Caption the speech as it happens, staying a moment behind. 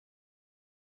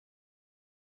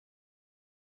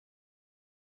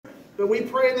But we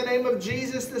pray in the name of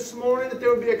Jesus this morning that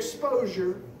there would be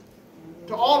exposure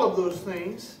to all of those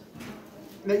things,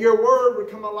 and that your word would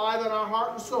come alive in our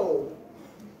heart and soul.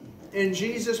 In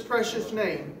Jesus' precious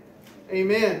name,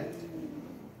 amen.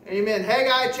 Amen.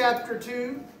 Haggai chapter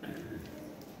 2.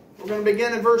 We're going to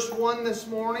begin in verse 1 this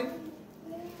morning.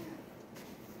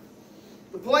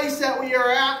 The place that we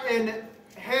are at in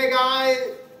Haggai,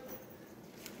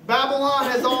 Babylon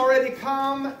has already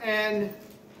come and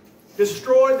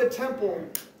destroyed the temple,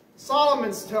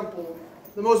 Solomon's temple,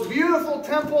 the most beautiful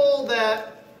temple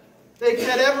that they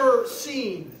had ever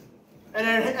seen and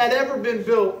had ever been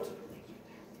built.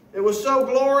 It was so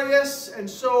glorious and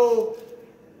so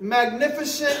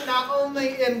magnificent, not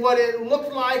only in what it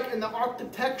looked like in the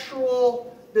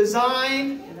architectural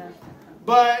design,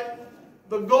 but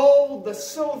the gold, the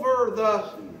silver,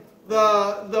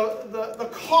 the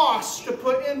cost to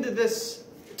put into this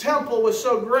temple was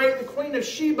so great. The Queen of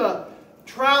Sheba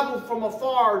traveled from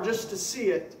afar just to see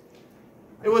it.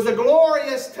 It was a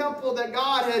glorious temple that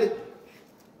God had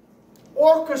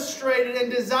orchestrated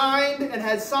and designed and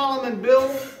had Solomon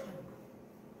build.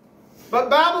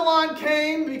 But Babylon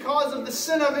came because of the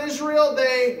sin of Israel.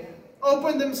 They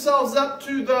opened themselves up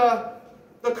to the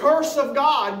curse of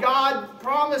God. God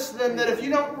promised them that if you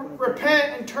don't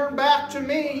repent and turn back to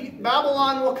me,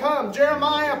 Babylon will come.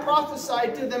 Jeremiah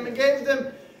prophesied to them and gave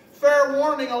them fair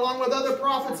warning along with other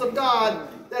prophets of God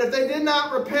that if they did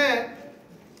not repent,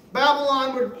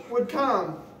 Babylon would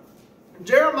come.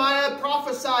 Jeremiah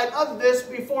prophesied of this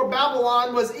before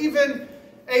Babylon was even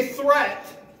a threat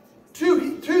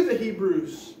to the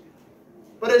Hebrews.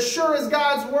 But as sure as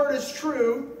God's word is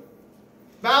true,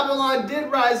 Babylon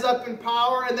did rise up in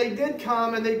power, and they did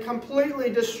come, and they completely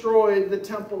destroyed the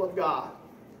temple of God.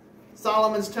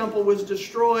 Solomon's temple was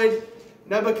destroyed.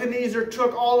 Nebuchadnezzar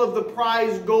took all of the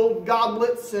prized gold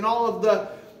goblets and all of the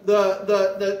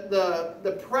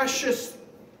precious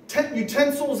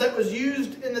utensils that was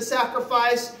used in the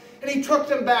sacrifice, and he took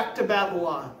them back to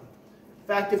Babylon. In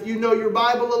fact, if you know your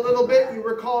Bible a little bit, you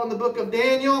recall in the book of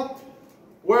Daniel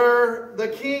where the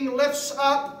king lifts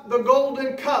up the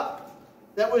golden cup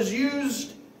that was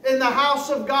used in the house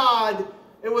of God.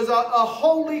 It was a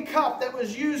holy cup that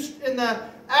was used in the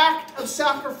act of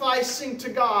sacrificing to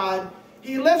God.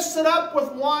 He lifts it up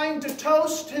with wine to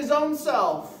toast his own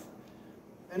self.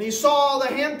 And he saw the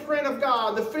handprint of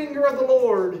God, the finger of the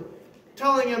Lord,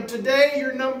 telling him, today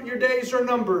your days are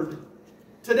numbered.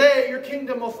 Today your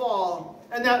kingdom will fall.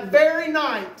 And that very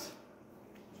night,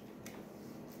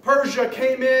 Persia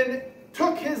came in,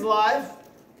 took his life,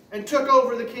 and took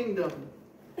over the kingdom.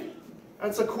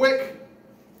 That's a quick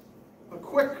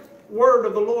word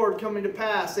of the Lord coming to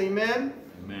pass. Amen?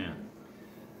 Amen.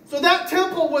 So that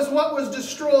temple was what was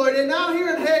destroyed. And now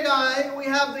here in Haggai, we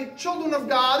have the children of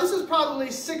God. This is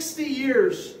probably 60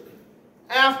 years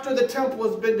after the temple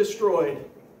has been destroyed.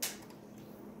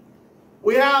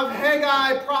 We have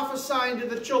Haggai prophesying to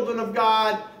the children of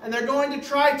God, and they're going to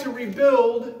try to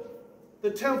rebuild the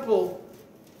temple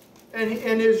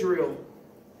in Israel.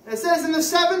 It says, in the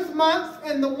 7th month,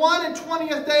 in the 1 and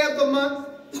 20th day of the month,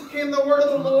 came the word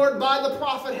of the Lord by the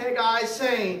prophet Haggai,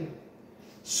 saying,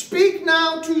 speak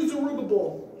now to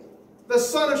Zerubbabel, the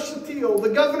son of Shealtiel, the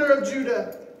governor of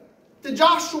Judah, to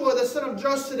Joshua, the son of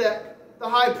Josedech, the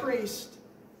high priest,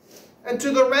 and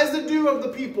to the residue of the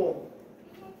people.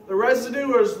 The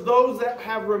residue is those that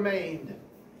have remained.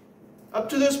 Up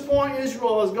to this point,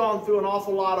 Israel has gone through an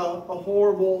awful lot of a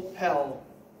horrible hell.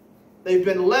 They've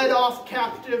been led off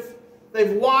captive.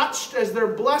 They've watched as their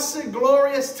blessed,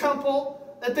 glorious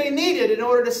temple that they needed in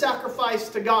order to sacrifice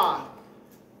to God,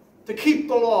 to keep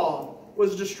the law,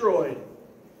 was destroyed.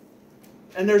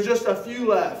 And there's just a few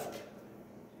left.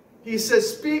 He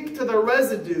says, speak to the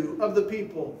residue of the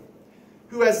people.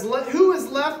 Who is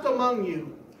left among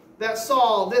you that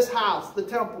saw this house, the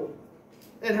temple,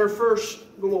 in her first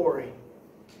glory?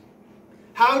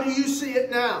 How do you see it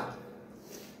now?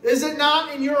 Is it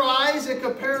not in your eyes a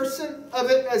comparison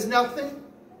of it as nothing?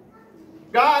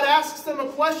 God asks them a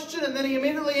question and then he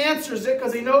immediately answers it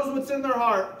because he knows what's in their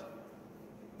heart.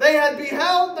 They had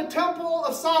beheld the temple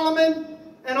of Solomon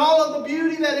and all of the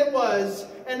beauty that it was,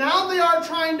 and now they are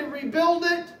trying to rebuild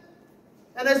it.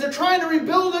 And as they're trying to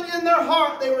rebuild it in their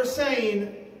heart, they were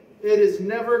saying, it is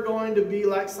never going to be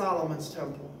like Solomon's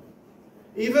temple.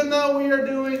 Even though we are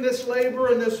doing this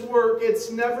labor and this work, it's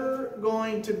never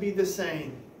going to be the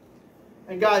same.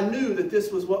 And God knew that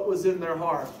this was what was in their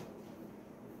heart.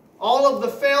 All of the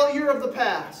failure of the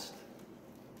past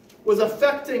was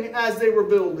affecting as they were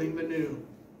building the new.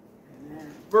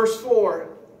 Verse 4.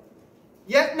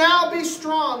 Yet now be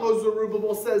strong, O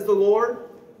Zerubbabel, says the Lord.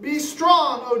 Be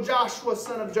strong, O Joshua,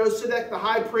 son of Josedek, the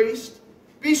high priest.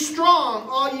 Be strong,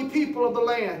 all ye people of the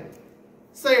land,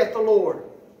 saith the Lord,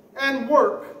 and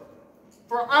work.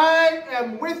 For I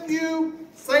am with you,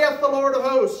 saith the Lord of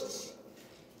hosts.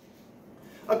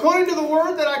 According to the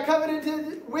word that I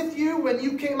covenanted with you when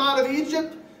you came out of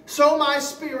Egypt, so my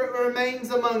spirit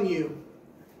remains among you.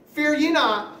 Fear ye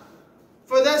not,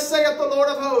 for thus saith the Lord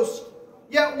of hosts,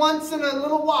 yet once in a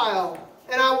little while,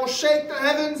 and I will shake the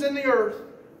heavens and the earth,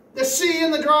 the sea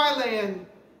and the dry land,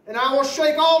 and I will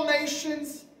shake all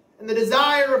nations, and the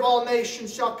desire of all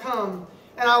nations shall come,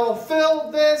 and I will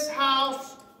fill this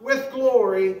house with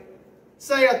glory,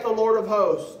 saith the Lord of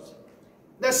hosts.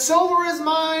 The silver is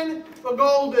mine, the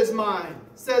gold is mine,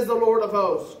 says the Lord of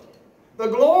hosts. The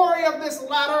glory of this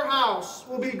latter house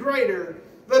will be greater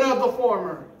than of the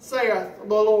former, saith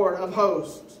the Lord of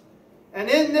hosts. And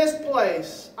in this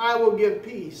place I will give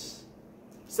peace,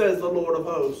 says the Lord of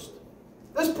hosts.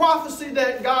 This prophecy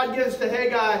that God gives to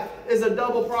Haggai is a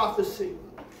double prophecy.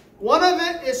 One of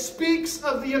it speaks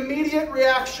of the immediate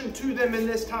reaction to them in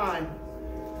this time.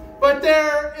 But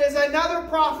there is another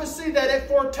prophecy that it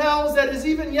foretells that is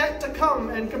even yet to come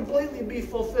and completely be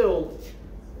fulfilled.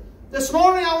 This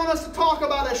morning I want us to talk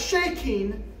about a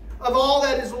shaking of all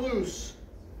that is loose.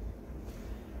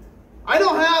 I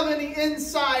don't have any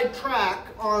inside track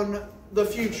on the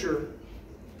future.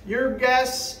 Your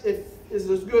guess is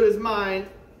as good as mine,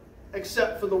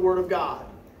 except for the Word of God.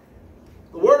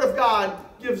 The Word of God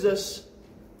gives us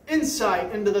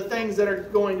insight into the things that are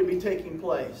going to be taking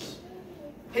place.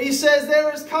 He says,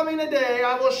 there is coming a day,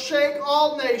 I will shake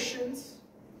all nations,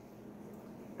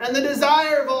 and the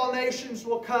desire of all nations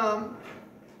will come.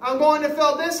 I'm going to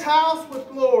fill this house with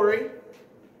glory.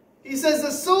 He says,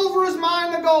 the silver is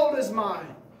mine, the gold is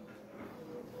mine.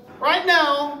 Right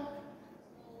now,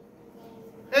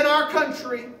 in our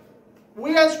country,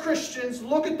 we as Christians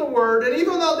look at the Word, and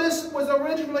even though this was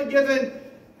originally given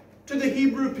to the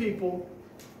Hebrew people,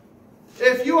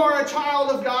 if you are a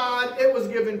child of God, it was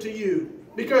given to you.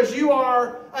 Because you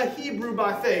are a Hebrew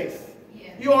by faith.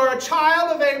 You are a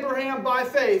child of Abraham by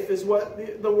faith, is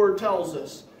what the Word tells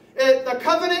us. The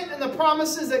covenant and the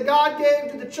promises that God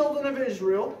gave to the children of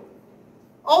Israel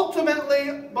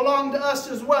ultimately belong to us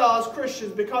as well as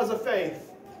Christians because of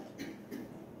faith.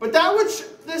 But that which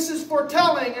this is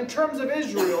foretelling in terms of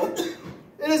Israel,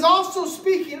 it is also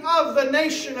speaking of the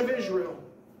nation of Israel.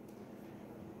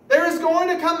 There is going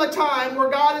to come a time where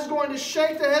God is going to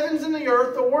shake the heavens and the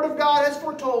earth. The Word of God has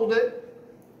foretold it.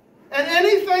 And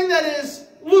anything that is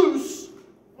loose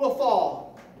will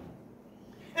fall.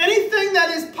 Anything that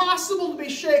is possible to be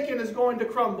shaken is going to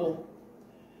crumble.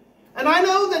 And I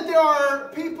know that there are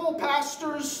people,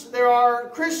 pastors, there are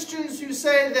Christians who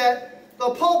say that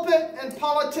the pulpit and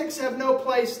politics have no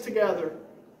place together.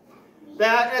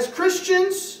 That as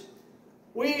Christians,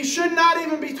 we should not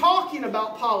even be talking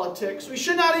about politics. We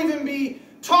should not even be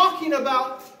talking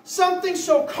about something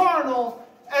so carnal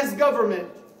as government.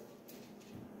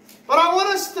 But I want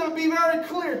us to be very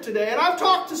clear today. And I've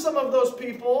talked to some of those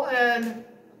people, and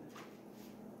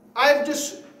I've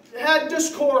just had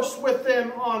discourse with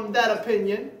them on that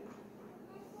opinion.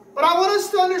 But I want us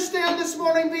to understand this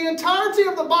morning the entirety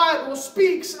of the Bible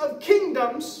speaks of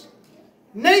kingdoms,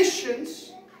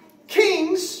 nations,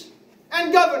 kings,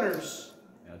 and governors.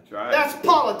 That's right. That's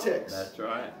politics. That's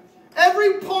right.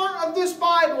 Every part of this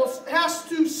Bible has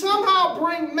to somehow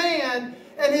bring man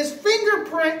and his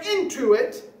fingerprint into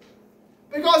it,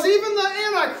 because even the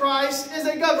Antichrist is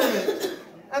a government,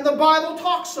 and the Bible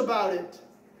talks about it.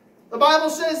 The Bible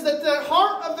says that the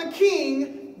heart of the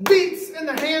king beats in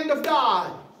the hand of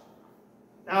God.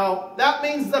 Now, that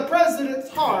means the president's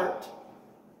heart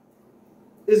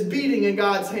is beating in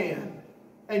God's hand.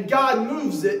 And God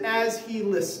moves it as He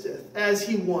listeth, as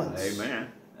He wants. Amen.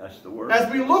 That's the word.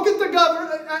 As we look at the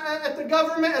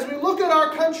government, as we look at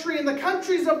our country and the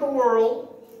countries of the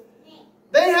world,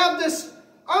 they have this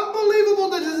unbelievable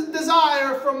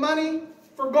desire for money,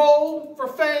 for gold, for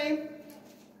fame.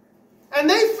 And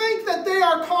they think that they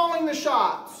are calling the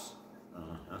shots.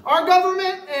 Our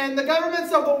government and the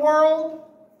governments of the world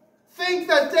think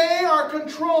that they are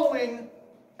controlling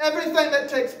everything that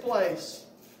takes place.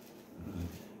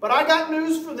 But I got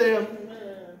news for them.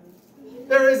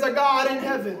 There is a God in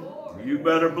heaven. You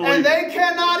better believe. And they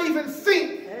cannot even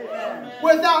think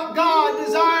without God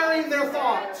desiring their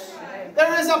thoughts.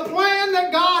 There is a plan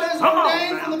that God has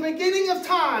ordained from the beginning of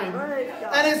time.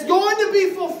 And it's going to be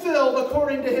fulfilled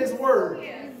according to His Word.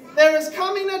 There is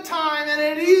coming a time, and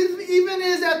it even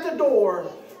is at the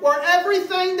door, where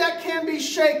everything that can be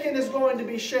shaken is going to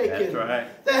be shaken. That's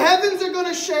right. The heavens are going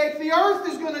to shake. The earth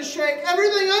is going to shake.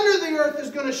 Everything under the earth is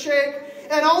going to shake.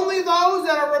 And only those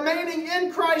that are remaining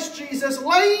in Christ Jesus,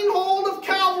 laying hold of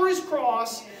Calvary's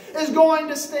cross, is going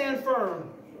to stand firm.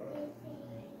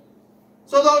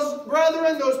 So those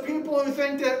brethren, those people who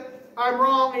think that I'm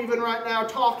wrong even right now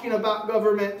talking about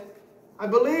government, I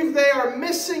believe they are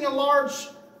missing a large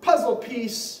puzzle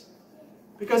piece,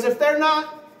 because if they're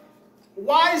not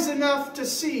wise enough to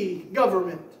see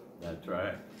government, that's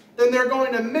right, then they're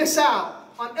going to miss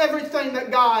out on everything that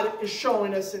God is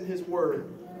showing us in His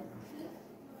Word.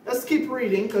 Let's keep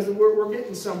reading, because we're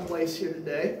getting someplace here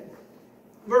today.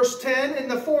 Verse 10, in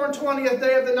the 24th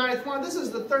day of the 9th month, this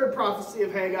is the third prophecy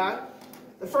of Haggai.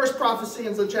 The first prophecy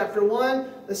is in chapter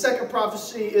 1. The second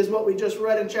prophecy is what we just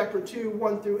read in chapter 2,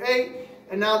 1 through 8.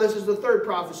 And now this is the third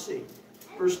prophecy.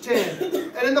 Verse 10.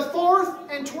 And in the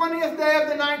 24th day of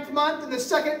the 9th month, in the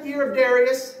 2nd year of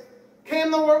Darius,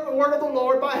 came the word of the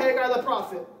Lord by Haggai the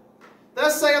prophet.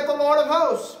 Thus saith the Lord of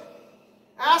hosts,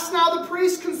 ask now the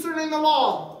priest concerning the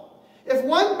law. If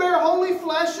one bear holy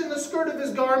flesh in the skirt of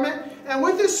his garment, and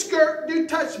with his skirt do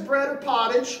touch bread or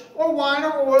pottage, or wine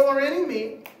or oil, or any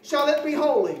meat, shall it be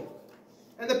holy?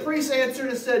 And the priest answered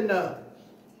and said, no.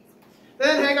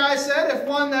 Then Haggai said, if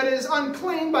one that is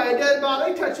unclean by a dead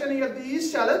body touch any of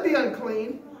these, shall it be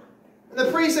unclean? And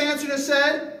the priest answered and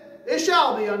said, it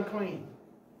shall be unclean.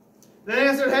 Then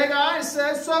answered Haggai and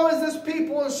said, so is this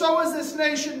people, and so is this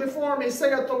nation before me,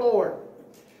 saith the Lord.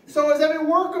 So is every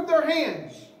work of their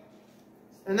hands,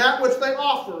 and that which they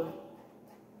offer,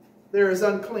 there is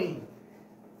unclean.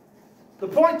 The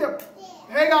point that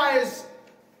Haggai is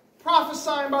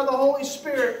prophesying by the Holy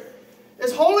Spirit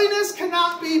is holiness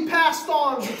cannot be passed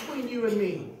on between you and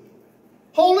me.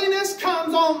 Holiness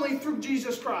comes only through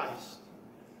Jesus Christ.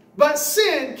 But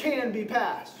sin can be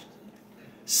passed.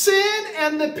 Sin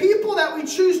and the people that we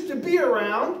choose to be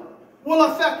around will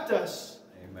affect us.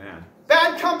 Amen.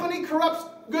 Bad company corrupts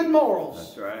good morals.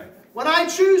 That's right. When I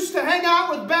choose to hang out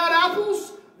with bad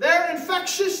apples, their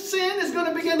infectious sin is going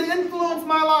to begin to influence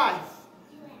my life.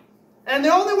 And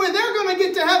the only way they're going to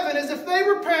get to heaven is if they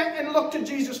repent and look to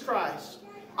Jesus Christ.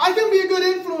 I can be a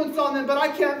good influence on them, but I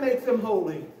can't make them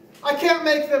holy. I can't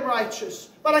make them righteous.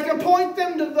 But I can point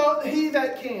them to He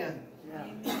that can.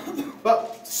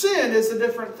 But sin is a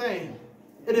different thing.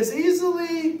 It is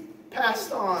easily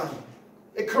passed on.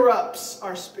 It corrupts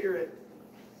our spirit.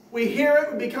 We hear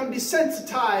it, we become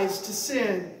desensitized to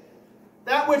sin.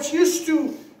 That which used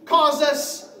to cause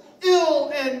us ill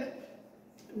and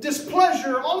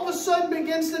displeasure, all of a sudden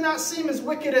begins to not seem as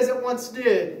wicked as it once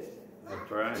did.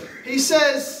 That's right. He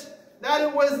says that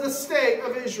it was the state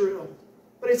of Israel.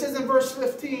 But he says in verse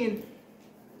 15,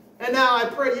 and now I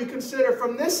pray you consider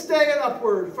from this day and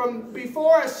upward, from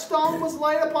before a stone was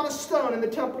laid upon a stone in the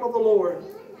temple of the Lord.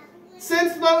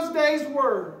 Since those days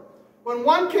were, when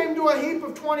one came to a heap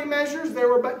of 20 measures, there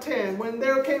were but 10. When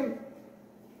there came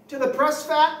to the press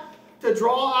fat to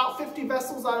draw out 50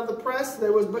 vessels out of the press,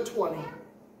 there was but 20.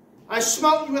 I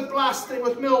smote you with blasting,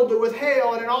 with mildew, with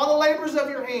hail, and in all the labors of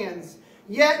your hands.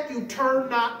 Yet you turn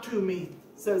not to me,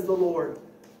 says the Lord.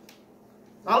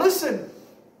 Now listen,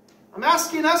 I'm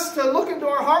asking us to look into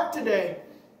our heart today,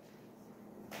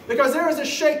 because there is a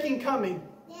shaking coming.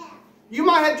 You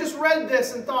might have just read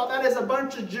this and thought that is a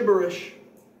bunch of gibberish.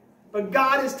 But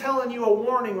God is telling you a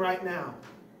warning right now.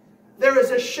 There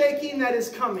is a shaking that is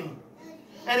coming.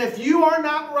 And if you are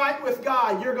not right with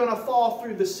God, you're going to fall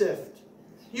through the sift.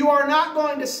 You are not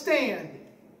going to stand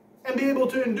and be able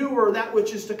to endure that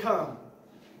which is to come.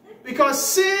 Because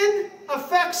sin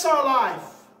affects our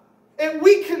life. It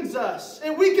weakens us.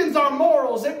 It weakens our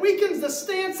morals. It weakens the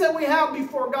stance that we have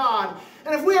before God.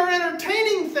 And if we are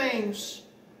entertaining things,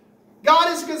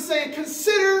 God is going to say,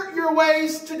 consider your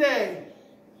ways today.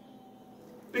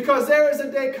 Because there is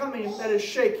a day coming that is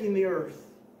shaking the earth.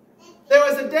 There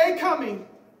is a day coming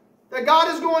that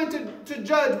God is going to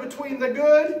judge between the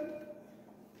good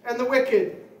and the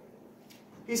wicked.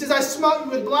 He says, I smote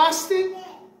you with blasting.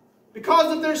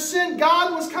 Because of their sin,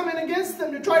 God was coming against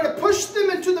them to try to push them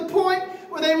into the point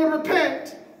where they would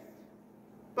repent.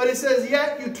 But it says,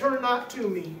 yet you turn not to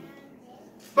me.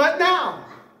 But now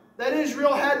that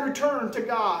Israel had returned to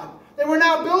God, they were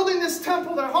now building this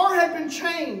temple. Their heart had been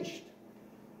changed.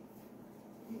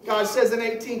 God says in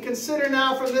 18, consider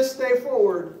now from this day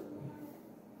forward,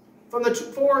 from the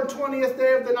 24th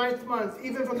day of the 9th month,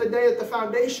 even from the day that the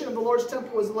foundation of the Lord's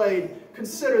temple was laid,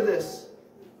 consider this.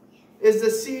 Is the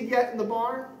seed yet in the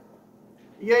barn?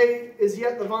 Yea, is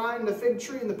yet the vine, the fig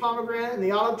tree, and the pomegranate, and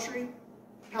the olive tree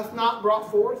hath not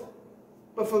brought forth?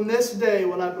 But from this day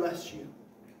will I bless you.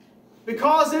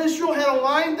 Because Israel had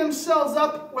aligned themselves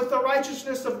up with the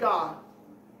righteousness of God.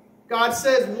 God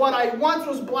says, what I once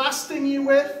was blasting you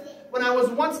with, when I was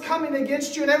once coming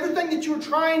against you and everything that you were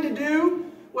trying to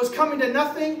do was coming to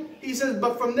nothing, he says,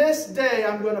 but from this day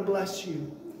I'm going to bless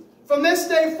you. From this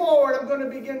day forward, I'm going to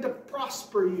begin to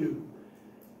prosper you.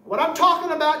 What I'm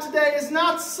talking about today is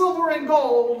not silver and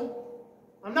gold.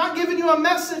 I'm not giving you a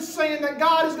message saying that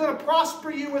God is going to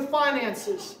prosper you with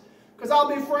finances. Because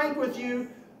I'll be frank with you,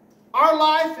 our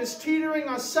life is teetering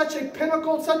on such a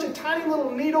pinnacle, such a tiny little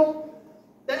needle,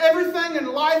 that everything in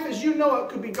life as you know it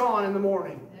could be gone in the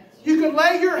morning. You could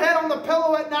lay your head on the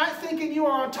pillow at night thinking you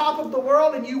are on top of the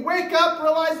world, and you wake up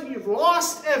realizing you've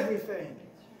lost everything.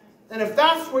 And if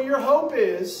that's where your hope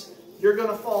is, you're going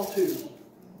to fall too.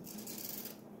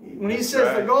 When he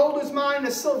says the gold is mine,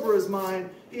 the silver is mine,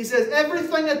 he says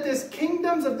everything that these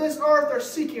kingdoms of this earth are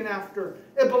seeking after,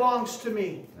 it belongs to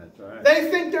me. That's right. They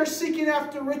think they're seeking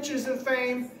after riches and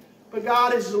fame, but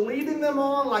God is leading them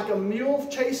on like a mule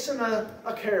chasing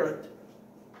a carrot.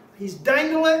 He's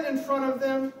dangling it in front of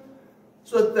them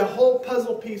so that the whole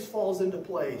puzzle piece falls into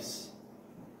place.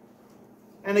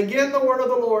 And again, the word of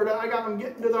the Lord, I'm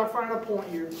getting to our final point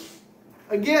here.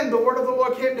 Again, the word of the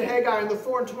Lord came to Haggai on the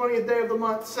 24th day of the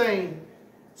month, saying,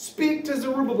 speak to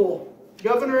Zerubbabel,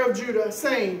 governor of Judah,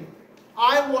 saying,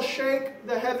 I will shake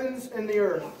the heavens and the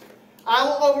earth. I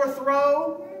will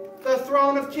overthrow the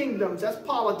throne of kingdoms. That's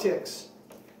politics.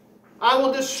 I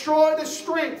will destroy the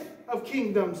strength of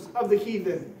kingdoms of the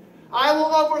heathen. I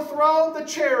will overthrow the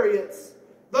chariots,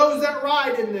 those that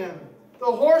ride in them.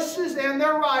 The horses and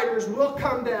their riders will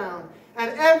come down,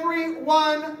 and every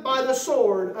one by the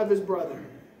sword of his brother.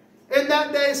 In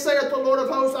that day, saith the Lord of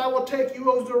hosts, I will take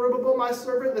you, O Zerubbabel, my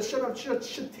servant, the son of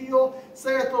Shealtiel,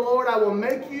 saith the Lord, I will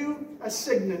make you a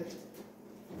signet.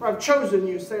 For I've chosen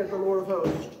you, saith the Lord of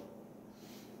hosts.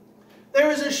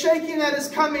 There is a shaking that is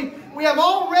coming. We have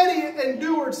already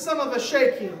endured some of the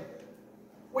shaking.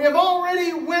 We have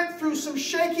already went through some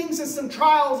shakings and some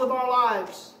trials of our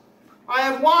lives. I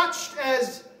have watched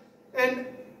and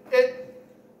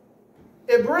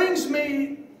it brings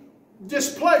me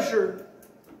displeasure,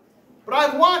 but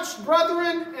I've watched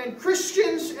brethren and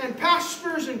Christians and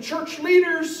pastors and church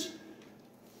leaders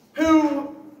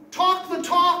who talk the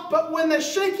talk, but when the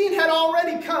shaking had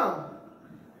already come,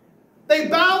 they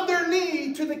bowed their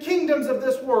knee to the kingdoms of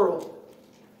this world.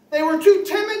 They were too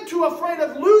timid, too afraid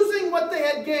of losing what they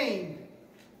had gained,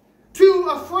 too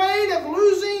afraid of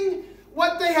losing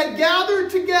what they had gathered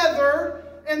together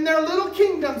in their little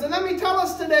kingdoms. And let me tell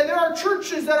us today, there are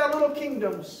churches that are little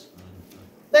kingdoms.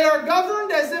 They are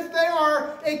governed as if they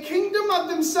are a kingdom of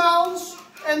themselves,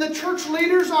 and the church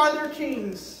leaders are their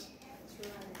kings.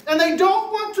 And they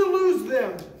don't want to lose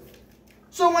them.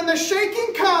 So when the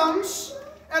shaking comes,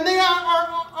 and they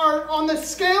are on the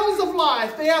scales of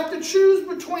life, they have to choose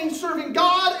between serving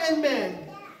God and men,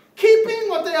 keeping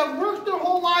what they have worked their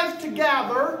whole lives to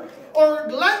gather, or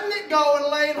letting it go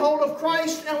and laying hold of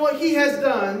Christ and what He has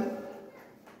done.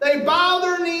 They bow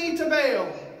their knee to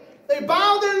Baal. They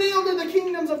bow their knee to the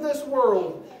kingdoms of this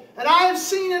world. And I have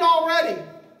seen it already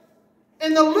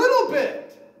in the little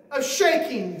bit of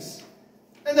shakings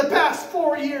in the past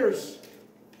 4 years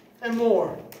and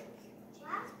more.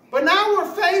 But now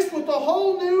we're faced with a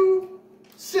whole new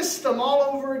system all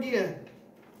over again.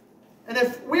 And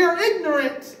if we are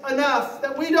ignorant enough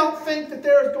that we don't think that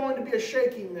there is going to be a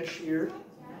shaking this year,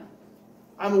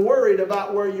 I'm worried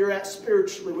about where you're at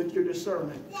spiritually with your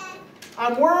discernment.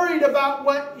 I'm worried about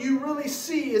what you really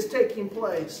see is taking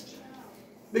place.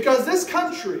 Because this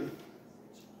country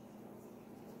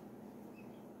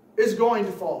is going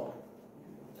to fall.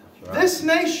 That's right. This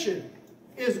nation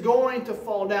is going to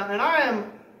fall down. And I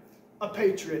am a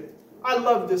patriot. I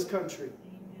love this country.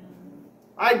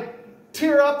 I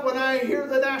tear up when I hear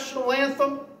the national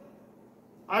anthem.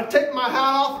 I take my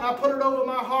hat off and I put it over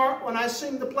my heart when I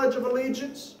sing the Pledge of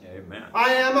Allegiance. Amen.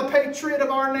 I am a patriot of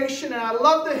our nation, and I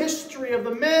love the history of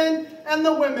the men and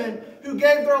the women who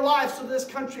gave their lives so this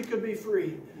country could be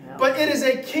free. Yeah. But it is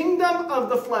a kingdom of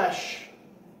the flesh,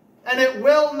 and it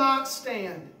will not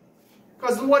stand.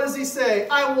 Because what does he say?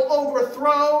 I will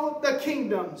overthrow the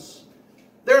kingdoms,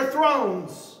 their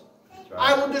thrones.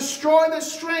 Right. I will destroy the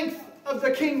strength of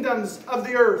the kingdoms of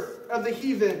the earth, of the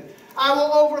heathen. I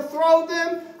will overthrow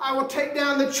them. I will take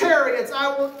down the chariots.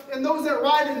 And those that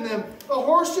ride in them. The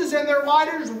horses and their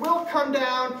riders will come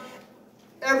down,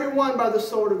 everyone by the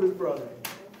sword of his brother.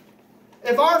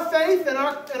 If our faith and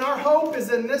our hope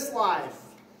is in this life,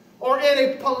 or in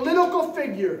a political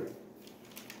figure,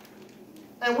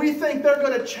 and we think they're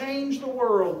going to change the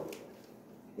world,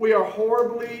 we are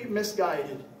horribly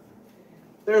misguided.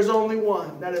 There's only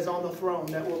one that is on the throne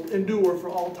that will endure for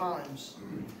all times.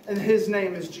 And His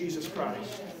name is Jesus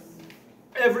Christ.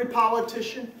 Every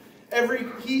politician, every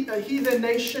heathen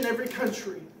nation, every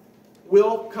country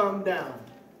will come down.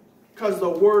 Because the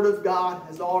Word of God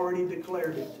has already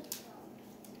declared it.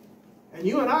 And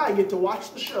you and I get to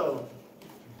watch the show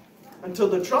until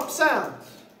the trump sounds.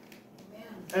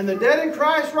 And the dead in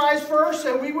Christ rise first,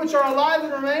 and we which are alive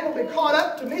and remain will be caught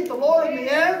up to meet the Lord in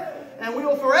the air. And we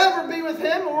will forever be with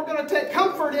Him, and we're going to take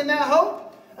comfort in that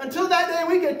hope. Until that day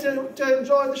we get to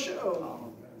enjoy the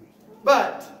show.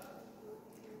 But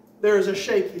there is a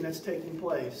shaking that's taking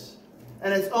place.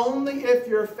 And it's only if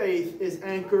your faith is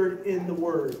anchored in the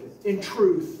Word, in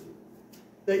truth,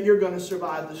 that you're going to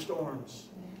survive the storms.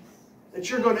 That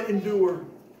you're going to endure.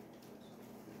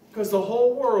 Because the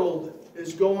whole world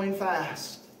is going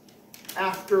fast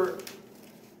after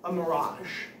a mirage.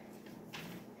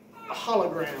 A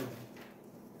hologram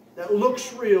that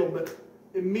looks real but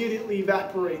immediately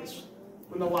evaporates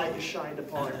when the light is shined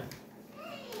upon it.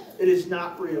 It is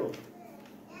not real.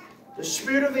 The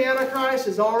spirit of the Antichrist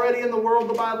is already in the world,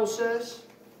 the Bible says.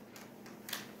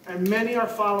 And many are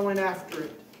following after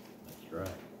it. That's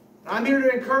right. I'm here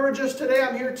to encourage us today.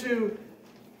 I'm here to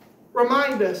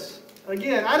remind us.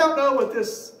 Again, I don't know what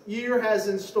this year has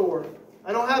in store.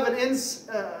 I don't have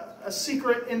a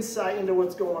secret insight into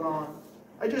what's going on.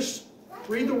 I just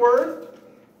read the Word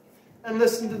and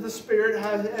listen to the Spirit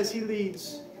as He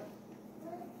leads.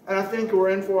 And I think we're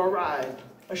in for a ride,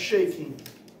 a shaking.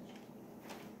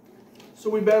 So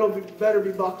we better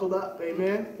be buckled up,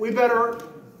 amen? We better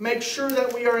make sure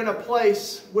that we are in a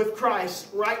place with Christ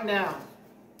right now.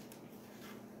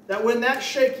 That when that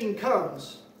shaking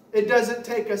comes, it doesn't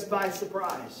take us by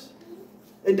surprise.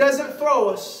 It doesn't throw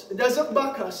us. It doesn't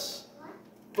buck us.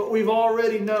 But we've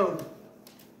already known.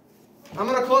 I'm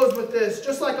going to close with this.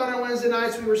 Just like on our Wednesday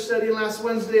nights, we were studying last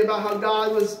Wednesday about how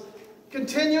God was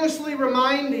continuously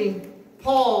reminding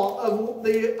Paul of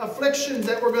the afflictions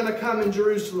that were going to come in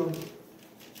Jerusalem.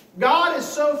 God is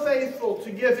so faithful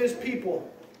to give His people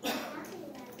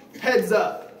heads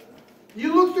up.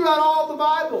 You look throughout all the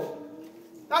Bible.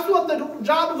 That's what the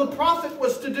job of the prophet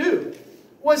was to do.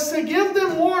 Was to give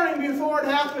them warning before it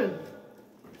happened.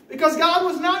 Because God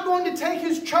was not going to take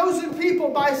His chosen people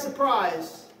by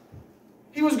surprise.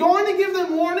 He was going to give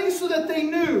them warning so that they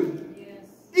knew. Yes.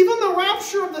 Even the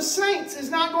rapture of the saints is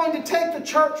not going to take the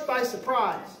church by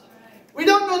surprise. We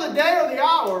don't know the day or the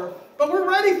hour, but we're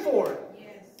ready for it.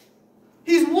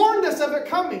 He's warned us of it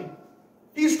coming.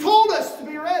 He's told us to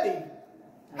be ready.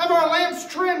 Have our lamps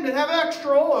trimmed and have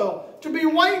extra oil. To be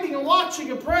waiting and watching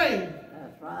and praying.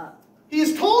 That's right.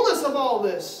 He's told us of all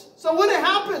this. So when it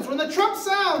happens, when the trump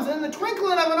sounds in the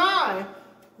twinkling of an eye,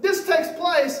 this takes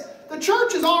place, the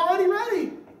church is already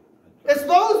ready. It's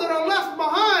those that are left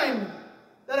behind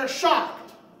that are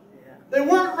shocked. Yeah. They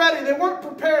weren't ready. They weren't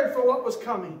prepared for what was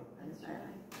coming. That's right.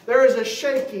 There is a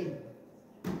shaking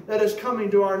that is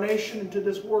coming to our nation and to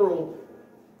this world.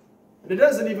 And it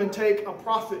doesn't even take a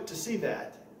prophet to see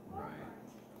that.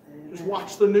 Right. Just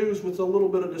watch the news with a little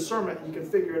bit of discernment and you can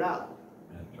figure it out.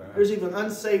 That's right. There's even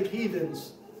unsaved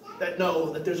heathens that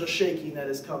know that there's a shaking that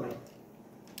is coming.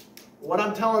 What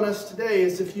I'm telling us today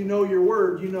is if you know your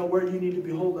Word, you know where you need to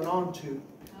be holding on to.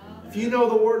 If you know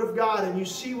the Word of God and you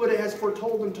see what it has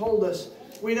foretold and told us,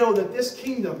 we know that this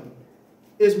kingdom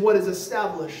is what is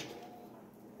established.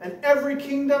 And every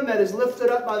kingdom that is lifted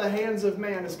up by the hands of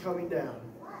man is coming down.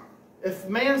 If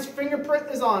man's fingerprint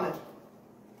is on it,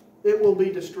 it will be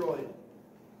destroyed.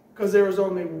 Because there is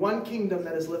only one kingdom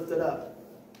that is lifted up.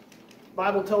 The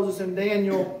Bible tells us in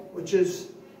Daniel, which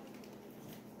is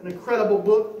an incredible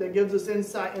book that gives us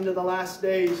insight into the last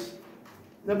days.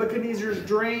 Nebuchadnezzar's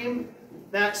dream,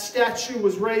 that statue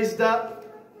was raised up.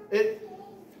 It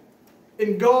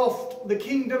engulfed the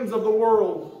kingdoms of the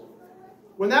world.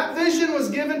 When that vision was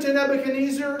given to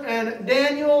Nebuchadnezzar and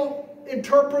Daniel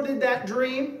interpreted that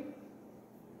dream,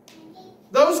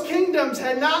 those kingdoms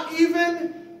had not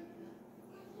even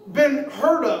been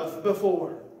heard of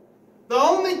before. The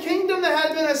only kingdom that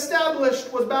had been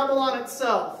established was Babylon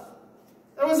itself.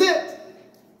 That was it.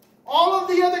 All of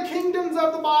the other kingdoms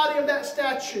of the body of that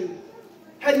statue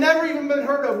had never even been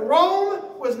heard of.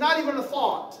 Rome was not even a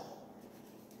thought.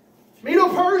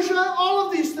 Medo-Persia, all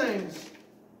of these things.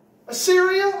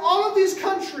 Assyria, all of these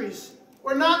countries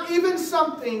were not even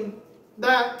something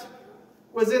that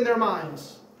was in their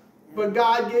minds. But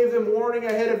God gave them warning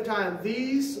ahead of time.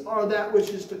 These are that which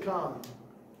is to come.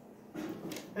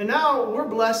 And now we're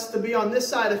blessed to be on this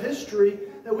side of history,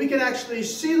 that we can actually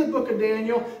see the book of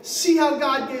Daniel, see how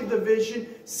God gave the vision,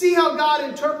 see how God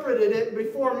interpreted it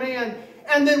before man,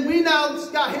 and then we now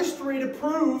got history to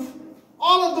prove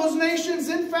all of those nations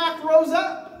in fact rose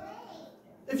up.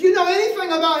 If you know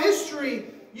anything about history,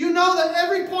 you know that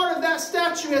every part of that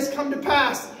statue has come to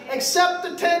pass, except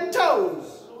the 10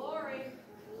 toes,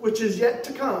 which is yet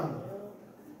to come.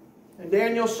 And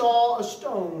Daniel saw a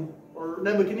stone, or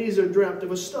Nebuchadnezzar dreamt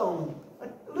of a stone,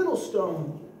 a little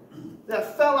stone,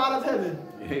 that fell out of heaven.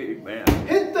 Amen.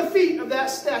 Hit the feet of that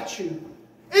statue.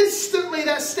 Instantly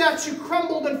that statue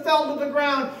crumbled and fell to the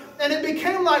ground, and it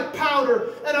became like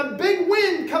powder, and a big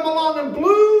wind come along and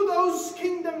blew those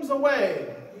kingdoms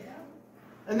away.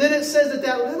 And then it says that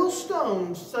that little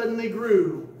stone suddenly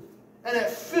grew, and it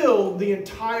filled the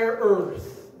entire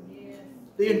earth.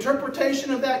 The interpretation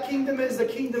of that kingdom is the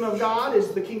kingdom of God,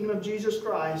 is the kingdom of Jesus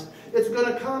Christ. It's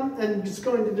going to come and it's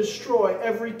going to destroy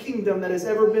every kingdom that has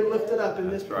ever been lifted up in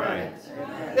this planet.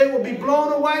 It will be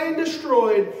blown away and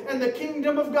destroyed, and the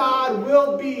kingdom of God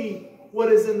will be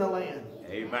what is in the land.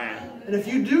 Amen. And if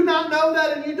you do not know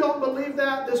that and you don't believe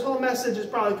that, this whole message is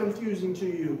probably confusing to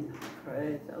you.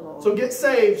 Praise the Lord. So get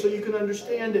saved so you can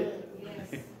understand it.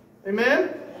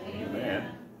 Amen?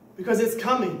 Amen. Because it's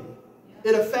coming.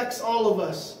 It affects all of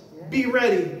us. Be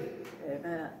ready.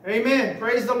 Amen. Amen.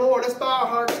 Praise the Lord. Let's bow our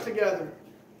hearts together.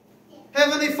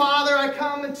 Heavenly Father, I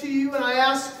come to you and I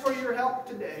ask for your help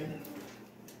today.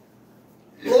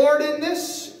 Lord, in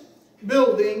this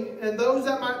building, and those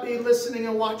that might be listening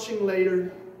and watching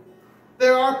later,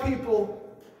 there are people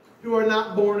who are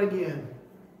not born again.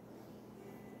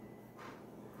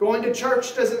 Going to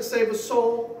church doesn't save a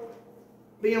soul.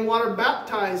 Being water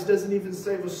baptized doesn't even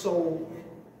save a soul.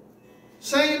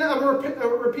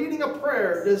 Repeating a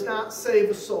prayer does not save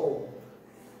a soul.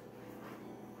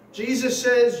 Jesus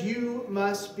says you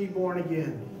must be born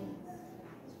again.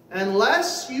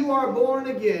 Unless you are born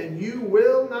again, you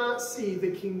will not see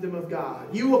the kingdom of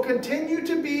God. You will continue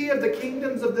to be of the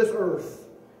kingdoms of this earth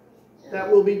that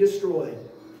will be destroyed.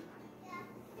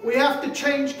 We have to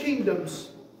change kingdoms.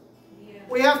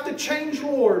 We have to change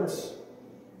lords.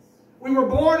 We were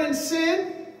born in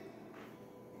sin.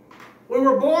 We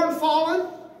were born fallen.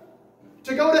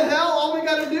 To go to hell, all we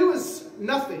got to do is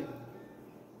nothing.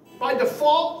 By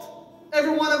default,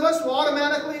 every one of us will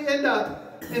automatically end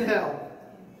up in hell.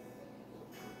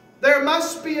 There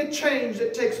must be a change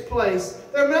that takes place.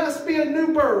 There must be a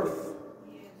new birth.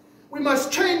 We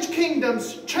must change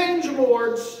kingdoms, change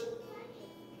lords.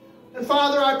 And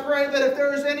Father, I pray that if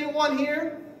there is anyone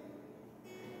here,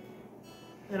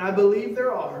 and I believe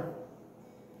there are,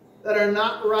 that are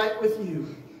not right with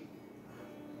you,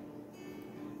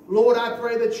 Lord, I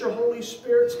pray that your Holy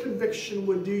Spirit's conviction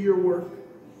would do your work.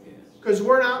 Because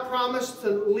we're not promised to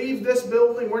leave this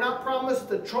building. We're not promised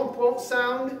the trump won't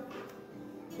sound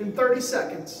in 30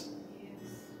 seconds.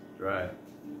 Right.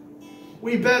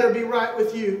 We better be right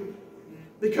with you.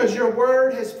 Because your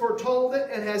word has foretold it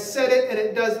and has said it, and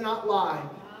it does not lie.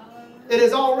 It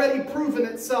has already proven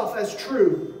itself as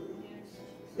true.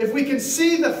 If we can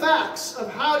see the facts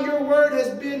of how your word has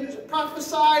been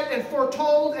prophesied and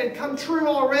foretold and come true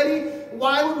already,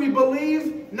 why would we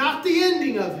believe not the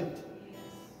ending of it?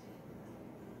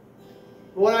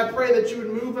 Lord, I pray that you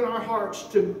would move in our hearts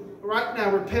to right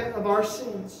now repent of our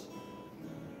sins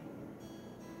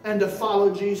and to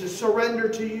follow Jesus, surrender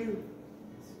to you.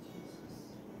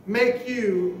 Make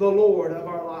you the Lord of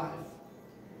our life.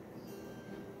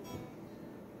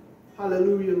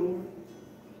 Hallelujah, Lord.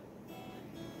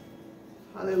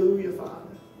 Hallelujah, Father.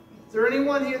 Is there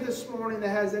anyone here this morning that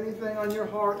has anything on your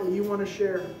heart that you want to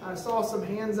share? I saw some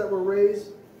hands that were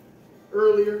raised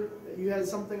earlier that you had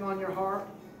something on your heart.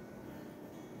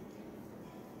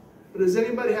 But does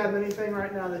anybody have anything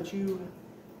right now that you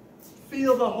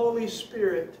feel the Holy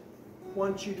Spirit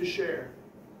wants you to share?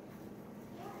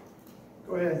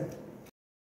 Go ahead.